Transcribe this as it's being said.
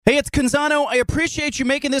Hey, it's Canzano. I appreciate you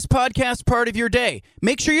making this podcast part of your day.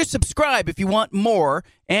 Make sure you subscribe if you want more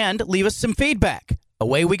and leave us some feedback.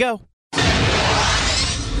 Away we go.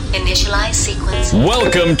 Initialize sequence.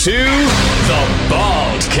 Welcome to The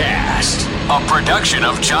Baldcast, a production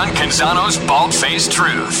of John Canzano's Bald-Faced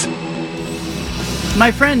Truth.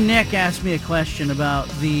 My friend Nick asked me a question about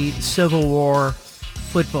the Civil War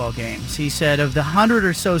football games. He said, of the 100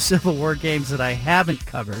 or so Civil War games that I haven't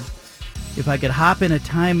covered, if I could hop in a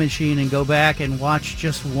time machine and go back and watch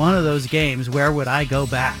just one of those games, where would I go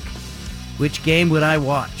back? Which game would I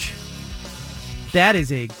watch? That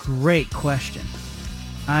is a great question.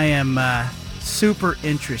 I am super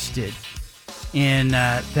interested in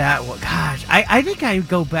that one. Gosh, I think I would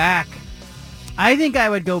go back. I think I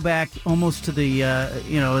would go back almost to the,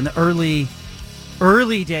 in the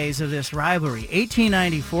early days of this rivalry.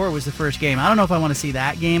 1894 was the first game. I don't know if I want to see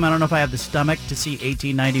that game. I don't know if I have the stomach to see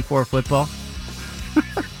 1894 football.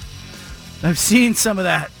 I've seen some of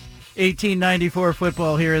that 1894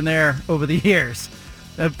 football here and there over the years.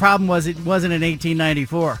 The problem was it wasn't in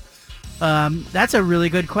 1894. That's a really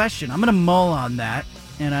good question. I'm going to mull on that,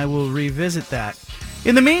 and I will revisit that.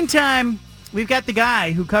 In the meantime, we've got the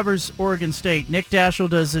guy who covers Oregon State. Nick Daschel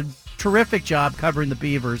does a terrific job covering the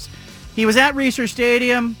Beavers. He was at Reser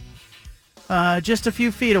Stadium, just a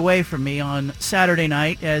few feet away from me on Saturday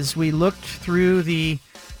night as we looked through the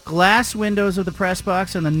glass windows of the press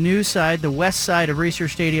box on the new side, the west side of Reser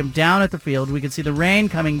Stadium, down at the field. We could see the rain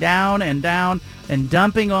coming down and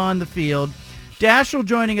dumping on the field. Daschel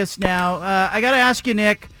joining us now. I got to ask you,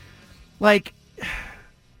 Nick, I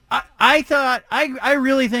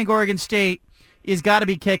really think Oregon State is got to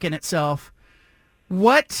be kicking itself.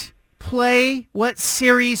 What play, what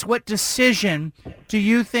series, what decision do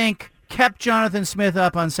you think kept Jonathan Smith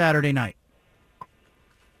up on Saturday night?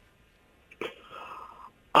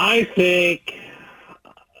 I think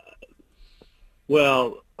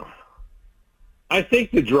the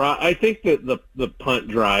drive. I think that the punt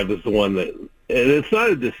drive is the one that, and it's not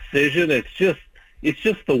a decision. It's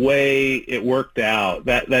just the way it worked out.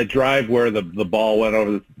 That drive where the ball went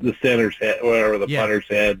over the center's head, went over the punter's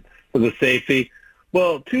head for the safety.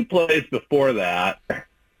 Well, 2 plays before that,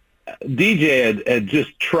 DJ had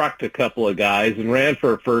just trucked a couple of guys and ran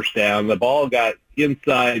for a first down. The ball got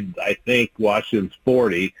inside, I think, Washington's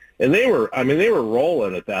 40, and they were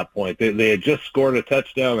rolling at that point. They had just scored a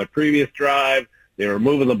touchdown on the previous drive. They were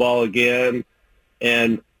moving the ball again,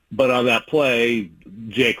 but on that play,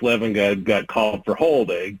 Jake Levin got called for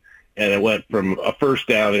holding, and it went from a first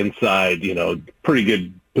down inside, pretty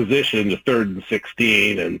good position to 3rd and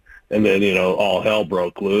 16, and then all hell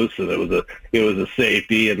broke loose, and it was a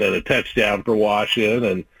safety, and then a touchdown for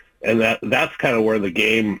Washington, and that's kind of where the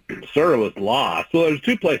game sort of was lost. Well, there's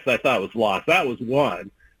 2 places I thought was lost. That was one.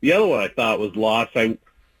 The other one I thought was lost. You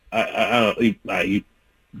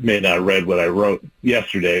may not have read what I wrote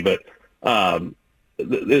yesterday, but in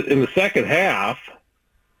the second half,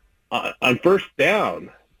 on first down,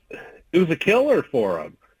 it was a killer for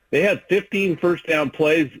them. They had 15 first down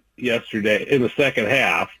plays yesterday in the second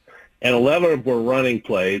half, and 11 of them were running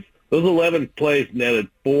plays. Those 11 plays netted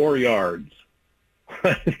 4 yards.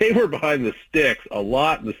 They were behind the sticks a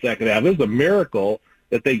lot in the second half. It was a miracle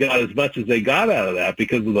that they got as much as they got out of that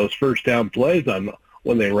because of those first down plays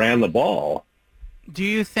when they ran the ball. Do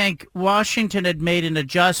you think Washington had made an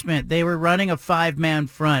adjustment? They were running a 5-man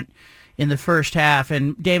front in the first half,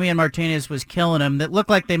 and Damian Martinez was killing them. That looked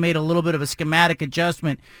like they made a little bit of a schematic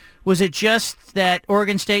adjustment. Was it just that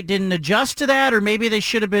Oregon State didn't adjust to that, or maybe they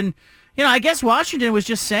should have been? I guess Washington was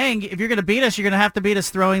just saying, if you're going to beat us, you're going to have to beat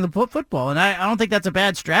us throwing the football, and I don't think that's a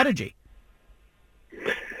bad strategy.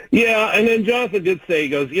 Yeah, and then Jonathan did say, he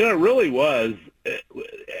goes, it really was.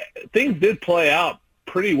 Things did play out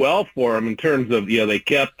pretty well for them in terms of, they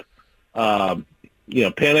kept,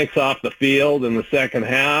 Penix off the field in the second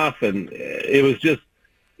half, and it was just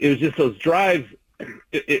those drives.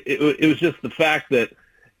 It was just the fact that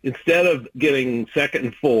instead of getting 2nd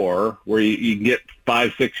and 4, where you can get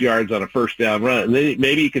 5-6 yards on a first down run, and then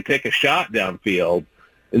maybe you could take a shot downfield,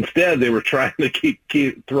 instead they were trying to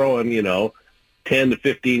keep throwing, 10 to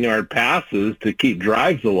 15-yard passes to keep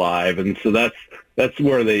drives alive, and so that's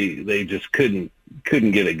where they just couldn't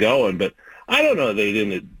get it going. But I don't know, they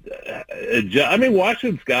didn't adjust. I mean,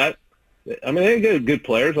 Washington's they got good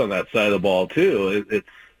players on that side of the ball too. It's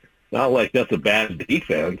not like that's a bad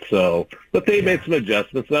defense. So, but they made some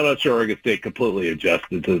adjustments. I'm not sure Oregon State completely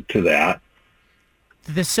adjusted to that.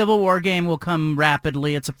 The Civil War game will come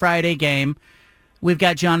rapidly. It's a Friday game. We've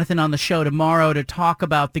got Jonathan on the show tomorrow to talk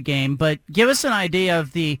about the game, but give us an idea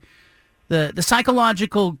of the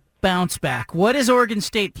psychological bounce back. What is Oregon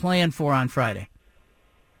State playing for on Friday?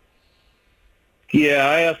 Yeah,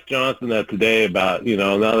 I asked Jonathan that today about,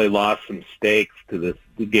 now they lost some stakes to this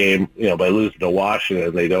game, by losing to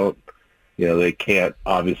Washington. They don't, they can't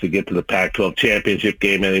obviously get to the Pac-12 championship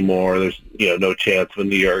game anymore. There's, no chance of a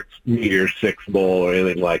New Year's Six Bowl or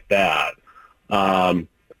anything like that. But,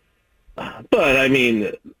 I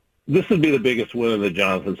mean, this would be the biggest win of the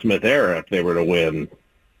Jonathan Smith era if they were to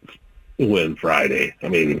win Friday. I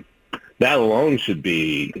mean, that alone should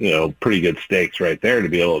be, pretty good stakes right there to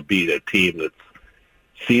be able to beat a team that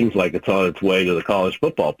seems like it's on its way to the college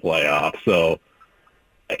football playoff. So,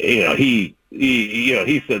 he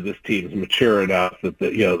said this team's mature enough that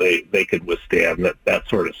they could withstand that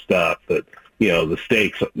sort of stuff. That the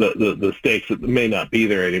stakes that may not be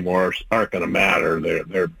there anymore aren't going to matter.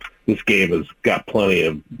 This game has got plenty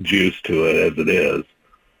of juice to it as it is.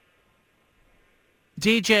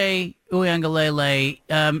 DJ Uiagalelei,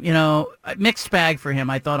 mixed bag for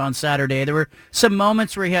him, I thought, on Saturday. There were some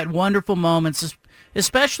moments where he had wonderful moments,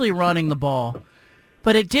 especially running the ball.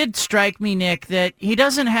 But it did strike me, Nick, that he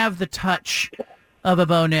doesn't have the touch of a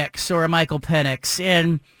Bo Nix or a Michael Penix.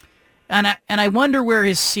 And I wonder where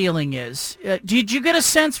his ceiling is. Did you get a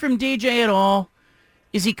sense from DJ at all?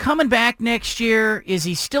 Is he coming back next year? Is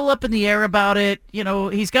he still up in the air about it?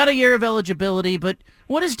 He's got a year of eligibility, but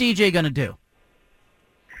what is DJ going to do?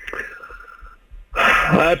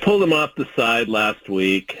 I pulled him off the side last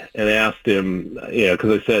week and asked him,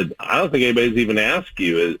 because I said, I don't think anybody's even asked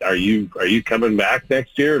you, are you coming back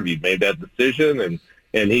next year? Have you made that decision?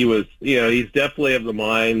 And he was, he's definitely of the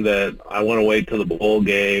mind that I want to wait till the bowl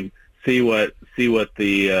game, see what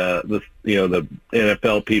the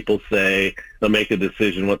NFL people say. They'll make a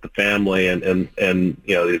decision with the family and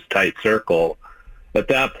his tight circle. At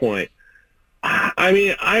that point, I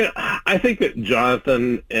mean, I think that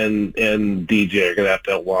Jonathan and DJ are going to have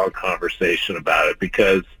a long conversation about it,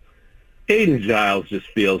 because Aiden Giles just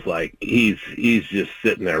feels like he's just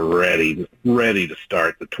sitting there ready to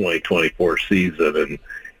start the 2024 season,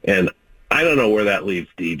 and I don't know where that leaves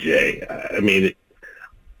DJ. I mean,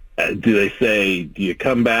 do they say, do you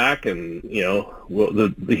come back and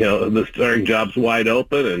the starting job's wide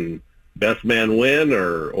open and best man win,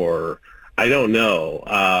 or I don't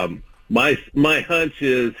know. My hunch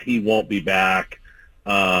is he won't be back.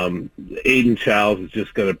 Aiden Giles is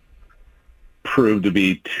just going to prove to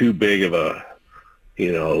be too big of a,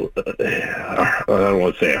 I don't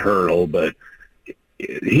want to say a hurdle, but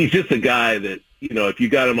he's just a guy that, if you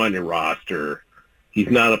got him on your roster, he's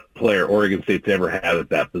not a player Oregon State's ever had at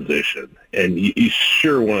that position, and you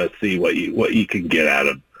sure want to see what you can get out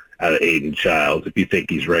of Aiden Giles if you think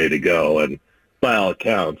he's ready to go. And by all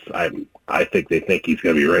accounts, I think they think he's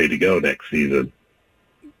going to be ready to go next season.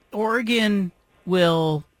 Oregon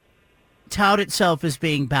will tout itself as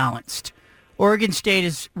being balanced. Oregon State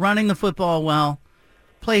is running the football well,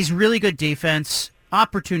 plays really good defense,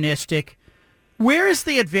 opportunistic. Where is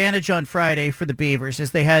the advantage on Friday for the Beavers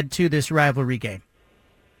as they head to this rivalry game?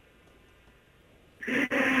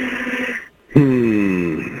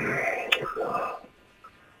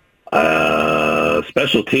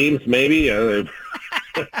 Special teams, maybe. The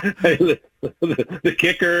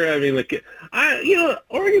kicker. I mean,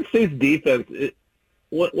 Oregon State's defense,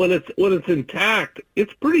 when it's intact,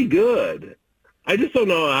 it's pretty good. I just don't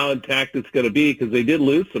know how intact it's going to be, because they did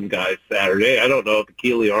lose some guys Saturday. I don't know if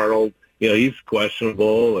Keely Arnold, he's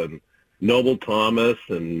questionable, and Noble Thomas,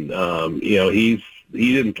 and he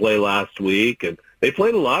didn't play last week, and they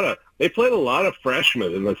played a lot of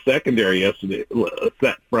freshmen in the secondary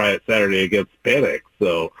Saturday against Penix.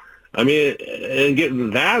 So, I mean, and getting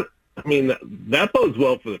that, I mean, that bodes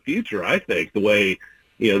well for the future, I think, the way,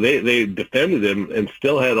 they defended him and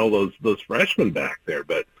still had all those freshmen back there.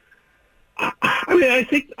 But I mean,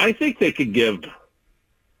 I think they could give.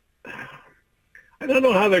 I don't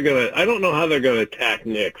know how they're gonna attack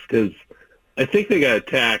Nix, because I think they got to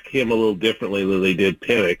attack him a little differently than they did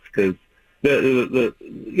Penix, because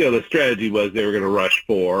the strategy was they were going to rush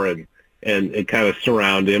 4 and kind of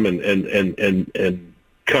surround him and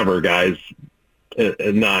cover guys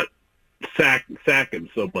and not sack him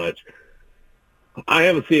so much. I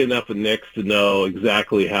haven't seen enough of Nix to know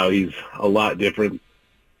exactly how he's a lot different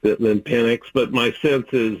than Penix, but my sense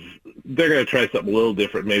is they're going to try something a little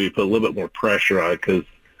different, maybe put a little bit more pressure on it, because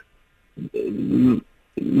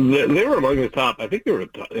they were among the top. I think they were in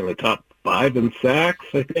the top 5 in sacks,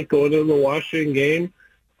 I think, going into the Washington game.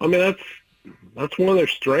 I mean, that's one of their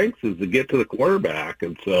strengths, is to get to the quarterback,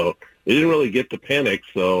 and so they didn't really get to Penix.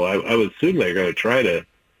 So I would assume they're going to try to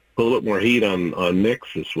put a little bit more heat on Nix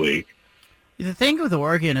this week. The thing with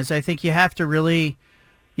Oregon is, I think you really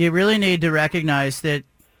need to recognize that,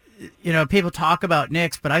 people talk about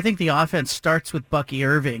Nix, but I think the offense starts with Bucky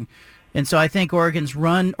Irving. And so I think Oregon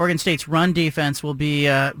State's run defense will be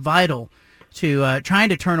vital to trying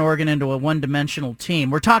to turn Oregon into a one-dimensional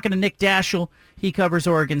team. We're talking to Nick Daschel. He covers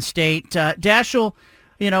Oregon State. Daschel,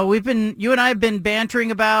 you and I have been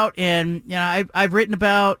bantering about, and I've written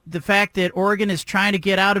about the fact that Oregon is trying to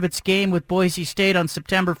get out of its game with Boise State on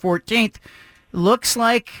September 14th. Looks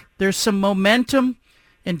like there's some momentum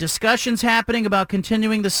and discussions happening about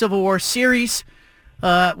continuing the Civil War series.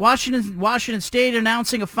 Washington State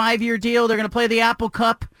announcing a 5-year deal. They're going to play the Apple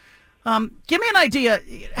Cup. Give me an idea.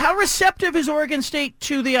 How receptive is Oregon State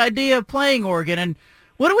to the idea of playing Oregon? And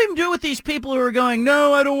what do we do with these people who are going,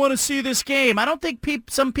 no, I don't want to see this game? I don't think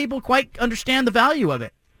some people quite understand the value of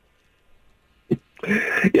it.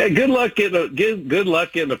 Yeah, good luck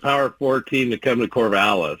getting a Power 4 team to come to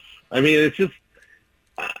Corvallis. I mean, it's just,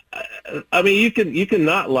 you can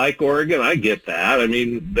not like Oregon. I get that. I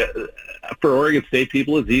mean, for Oregon State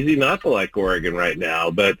people, it's easy not to like Oregon right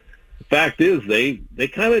now. But the fact is, they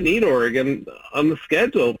kind of need Oregon on the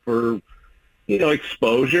schedule for,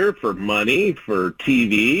 exposure, for money, for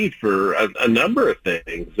TV, for a number of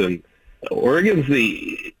things. And Oregon's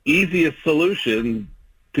the easiest solution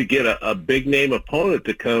to get a big-name opponent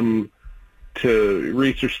to come to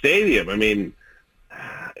Reser Stadium. I mean,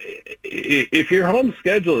 if your home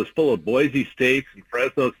schedule is full of Boise States and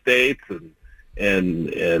Fresno States and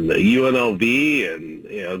UNLV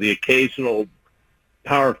and the occasional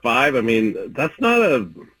Power 5, I mean, that's not a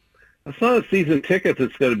season ticket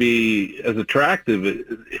that's going to be as attractive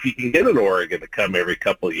if you can get an Oregon to come every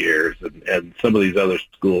couple of years and some of these other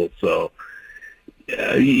schools. So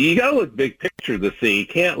you got to look big picture to see. You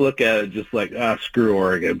can't look at it just like, screw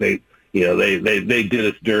Oregon. They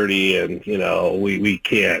did us dirty, and we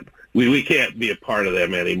can't be a part of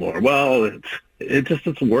them anymore. Well, it just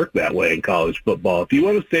doesn't work that way in college football. If you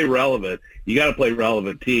want to stay relevant, you got to play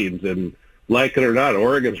relevant teams, and like it or not,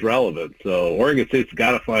 Oregon's relevant. So Oregon State's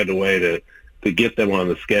got to find a way to get them on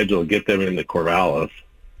the schedule and get them into Corvallis.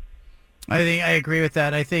 I agree with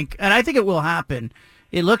that. I think it will happen.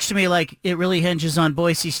 It looks to me like it really hinges on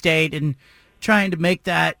Boise State and trying to make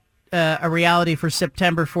that a reality for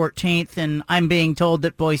September 14th. And I'm being told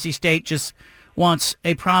that Boise State just wants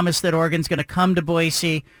a promise that Oregon's going to come to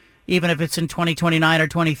Boise, even if it's in 2029 or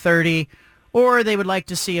 2030, or they would like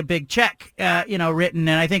to see a big check, written.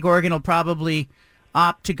 And I think Oregon will probably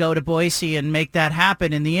opt to go to Boise and make that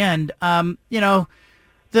happen in the end.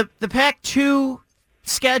 The Pac-2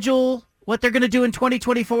 schedule, what they're going to do in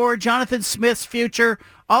 2024, Jonathan Smith's future,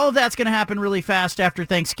 all of that's going to happen really fast after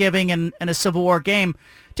Thanksgiving and a Civil War game.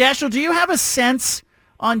 Daschel, do you have a sense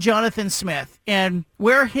on Jonathan Smith and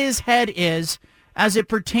where his head is as it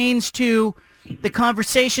pertains to the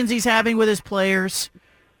conversations he's having with his players,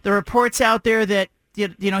 the reports out there that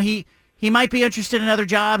he might be interested in other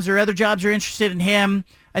jobs or other jobs are interested in him?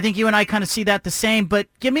 I think you and I kind of see that the same, but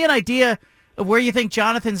give me an idea of where you think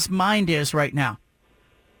Jonathan's mind is right now.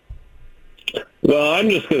 Well, I'm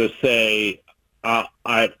just going to say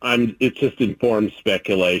it's just informed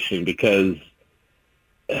speculation because,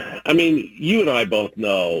 you and I both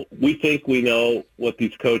know. We think we know what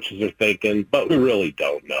these coaches are thinking, but we really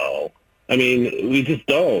don't know. We just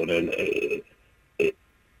don't. And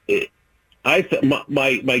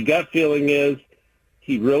my gut feeling is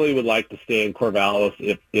he really would like to stay in Corvallis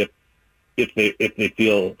if they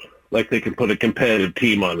feel like they can put a competitive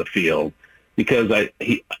team on the field, because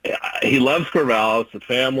he loves Corvallis. The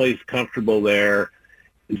family's comfortable there.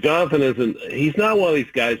 Jonathan he's not one of these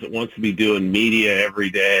guys that wants to be doing media every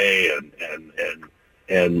day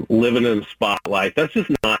and living in the spotlight. That's just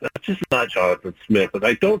not Jonathan Smith. And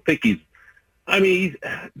I don't think to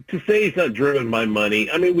say he's not driven by money,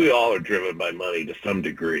 we all are driven by money to some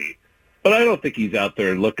degree. But I don't think he's out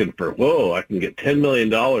there looking for, I can get $10 million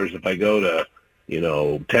if I go to,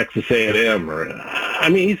 Texas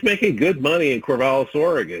A&M. He's making good money in Corvallis,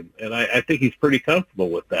 Oregon, and I think he's pretty comfortable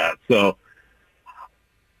with that. So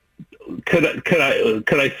could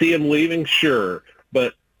I see him leaving? Sure.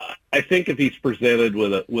 But I think if he's presented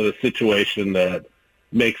with a situation that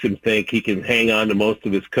makes him think he can hang on to most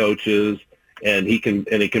of his coaches, and he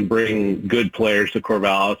can bring good players to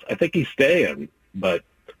Corvallis, I think he's staying. But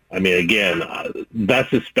again, that's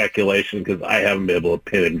just speculation because I haven't been able to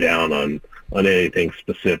pin him down on anything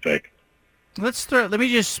specific. Let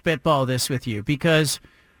me just spitball this with you, because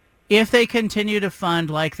if they continue to fund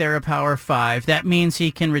like they're a Power 5, that means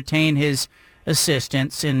he can retain his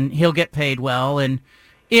assistants and he'll get paid well. And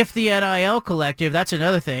if the NIL collective, that's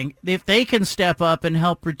another thing, if they can step up and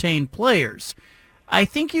help retain players, I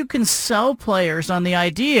think you can sell players on the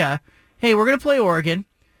idea, hey, we're going to play Oregon.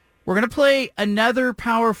 We're going to play another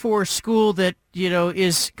Power 4 school that,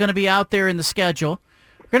 is going to be out there in the schedule.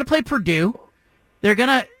 going to play Purdue. They're going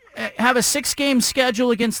to have a 6-game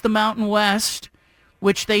schedule against the Mountain West,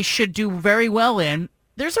 which they should do very well in.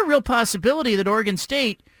 There's a real possibility that Oregon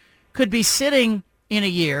State could be sitting in a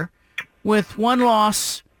year with 1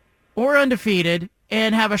 loss or undefeated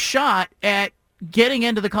and have a shot at getting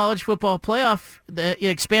into the college football playoff, the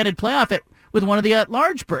expanded playoff, with one of the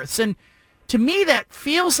at-large berths. And to me, that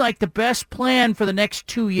feels like the best plan for the next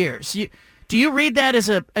 2 years. Do you read that as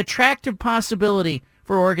an attractive possibility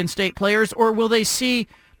for Oregon State players, or will they see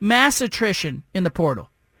mass attrition in the portal?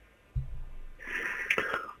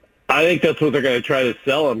 I think that's what they're going to try to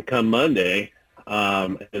sell them come Monday.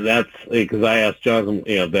 And that's because I asked Jonathan,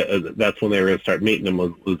 that's when they were going to start meeting them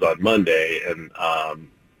was on Monday. And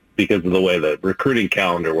because of the way the recruiting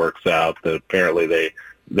calendar works out, that apparently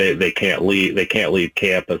they can't leave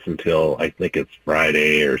campus until I think it's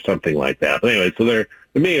Friday or something like that. But anyway, so they're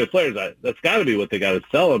meeting with players. That's got to be what they got to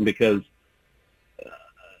sell them because,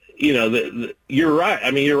 you're right.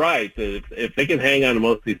 I mean, you're right. If they can hang on to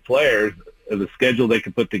most of these players, the schedule they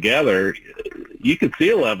could put together, you could see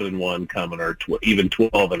 11-1 coming, or even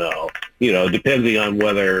 12-0. Depending on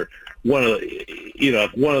whether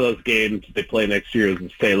if one of those games they play next year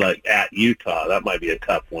is, say, like at Utah, that might be a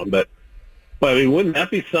tough one. But I mean, wouldn't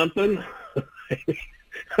that be something?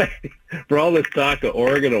 For all this talk of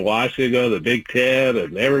Oregon and Washington, the Big Ten,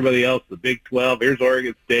 and everybody else, the Big 12. Here's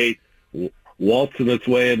Oregon State waltzing its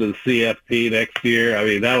way into the CFP next year. I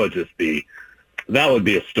mean, that would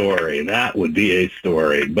be a story. That would be a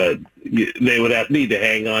story. But they would need to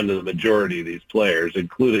hang on to the majority of these players,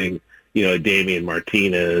 including, Damian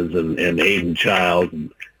Martinez and Aiden Childs,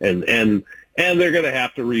 and they're going to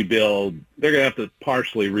have to rebuild. They're going to have to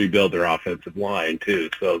partially rebuild their offensive line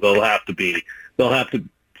too. So they'll have to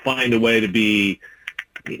find a way to be,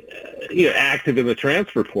 active in the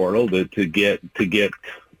transfer portal to get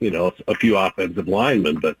a few offensive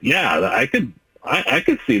linemen. But yeah, I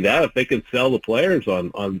could see that if they could sell the players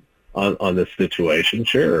on this situation.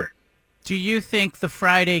 Sure. Do you think the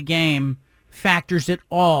Friday game factors at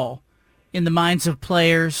all in the minds of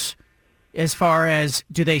players as far as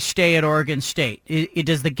do they stay at Oregon State?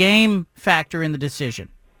 Does the game factor in the decision?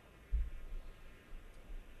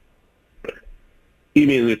 You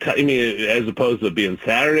mean as opposed to being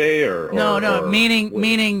Saturday or no?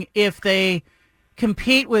 Meaning if they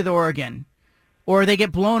compete with Oregon, or they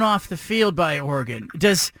get blown off the field by Oregon,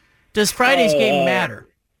 does Friday's game matter?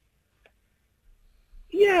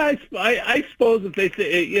 Yeah, I suppose if they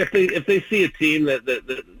see a team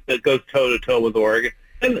that goes toe to toe with Oregon,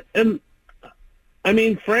 and I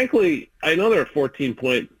mean, frankly, I know they're a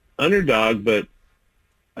 14-point underdog, but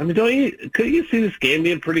I mean, couldn't you see this game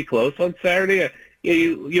being pretty close on Saturday?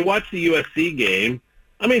 You watch the USC game.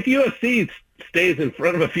 I mean, if USC stays in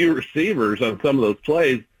front of a few receivers on some of those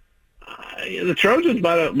plays, the Trojans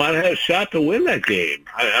might have had a shot to win that game.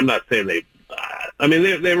 I'm not saying they. I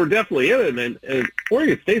mean, they were definitely in it, and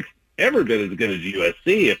Oregon State's ever been as good as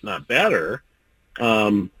USC, if not better.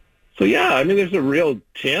 So yeah, I mean, there's a real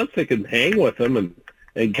chance they can hang with them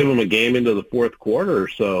and give them a game into the fourth quarter.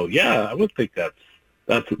 So yeah, I would think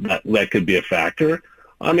that could be a factor.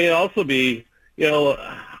 I mean, it'd also be,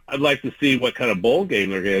 I'd like to see what kind of bowl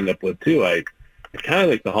game they're going to end up with too. I kind of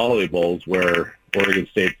think the Holiday Bowl's where Oregon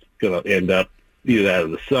State's going to end up either out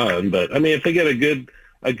of the sun. But I mean, if they get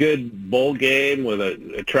a good bowl game with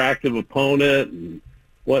an attractive opponent and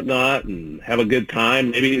whatnot, and have a good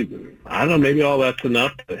time, maybe all that's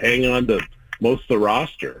enough to hang on to most of the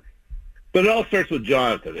roster. But it all starts with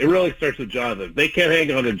Jonathan. It really starts with Jonathan. If they can't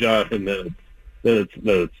hang on to Jonathan, then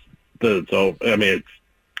it's over. I mean,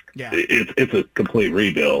 it's a complete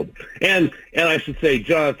rebuild. And I should say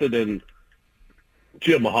Jonathan and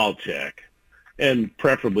Jim Mahalchek, and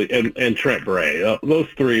preferably and Trent Bray. Those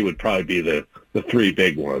three would probably be the three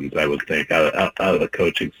big ones, I would think, out of the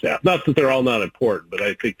coaching staff. Not that they're all not important, but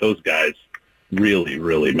I think those guys really,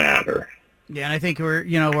 really matter. Yeah, and I think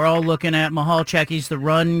we're all looking at Mahalchek. He's the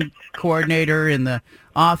run coordinator and the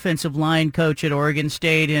offensive line coach at Oregon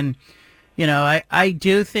State, and I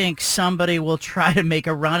do think somebody will try to make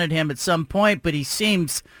a run at him at some point, but he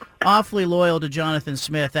seems awfully loyal to Jonathan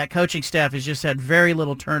Smith. That coaching staff has just had very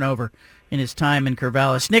little turnover in his time in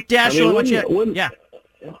Corvallis. Nick Daschel,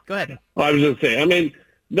 go ahead. Well, I was going to say, I mean,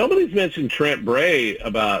 nobody's mentioned Trent Bray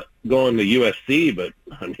about going to USC, but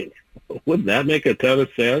I mean, wouldn't that make a ton of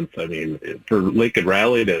sense? I mean, for Lincoln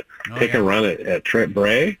Riley to take a run at Trent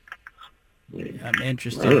Bray? I'm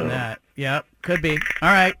interested in that. Yeah, could be.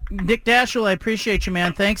 All right. Nick Daschel, I appreciate you,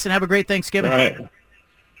 man. Thanks, and have a great Thanksgiving. All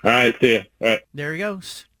right, see ya. All right. There he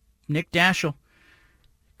goes. Nick Daschel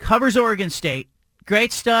covers Oregon State.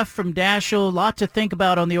 Great stuff from Daschel. A lot to think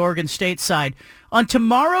about on the Oregon State side. On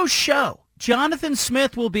tomorrow's show, Jonathan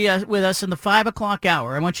Smith will be with us in the 5 o'clock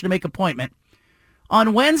hour. I want you to make an appointment.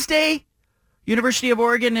 On Wednesday, University of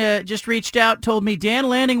Oregon just reached out, told me Dan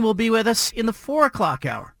Lanning will be with us in the 4 o'clock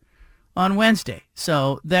hour on Wednesday.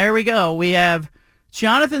 So there we go. We have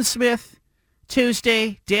Jonathan Smith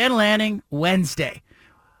Tuesday, Dan Lanning Wednesday.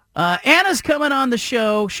 Anna's coming on the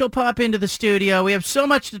show. She'll pop into the studio. We have so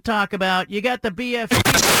much to talk about. You got the BFT.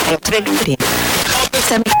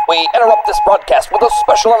 We interrupt this broadcast with a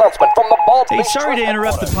special announcement from the Bald Hey, Face sorry to Truth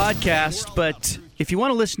interrupt the Headquarters. podcast, but if you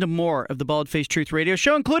want to listen to more of the Bald Face Truth Radio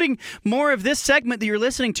Show, including more of this segment that you're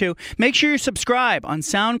listening to, make sure you subscribe on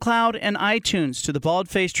SoundCloud and iTunes to the Bald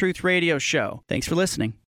Face Truth Radio Show. Thanks for listening.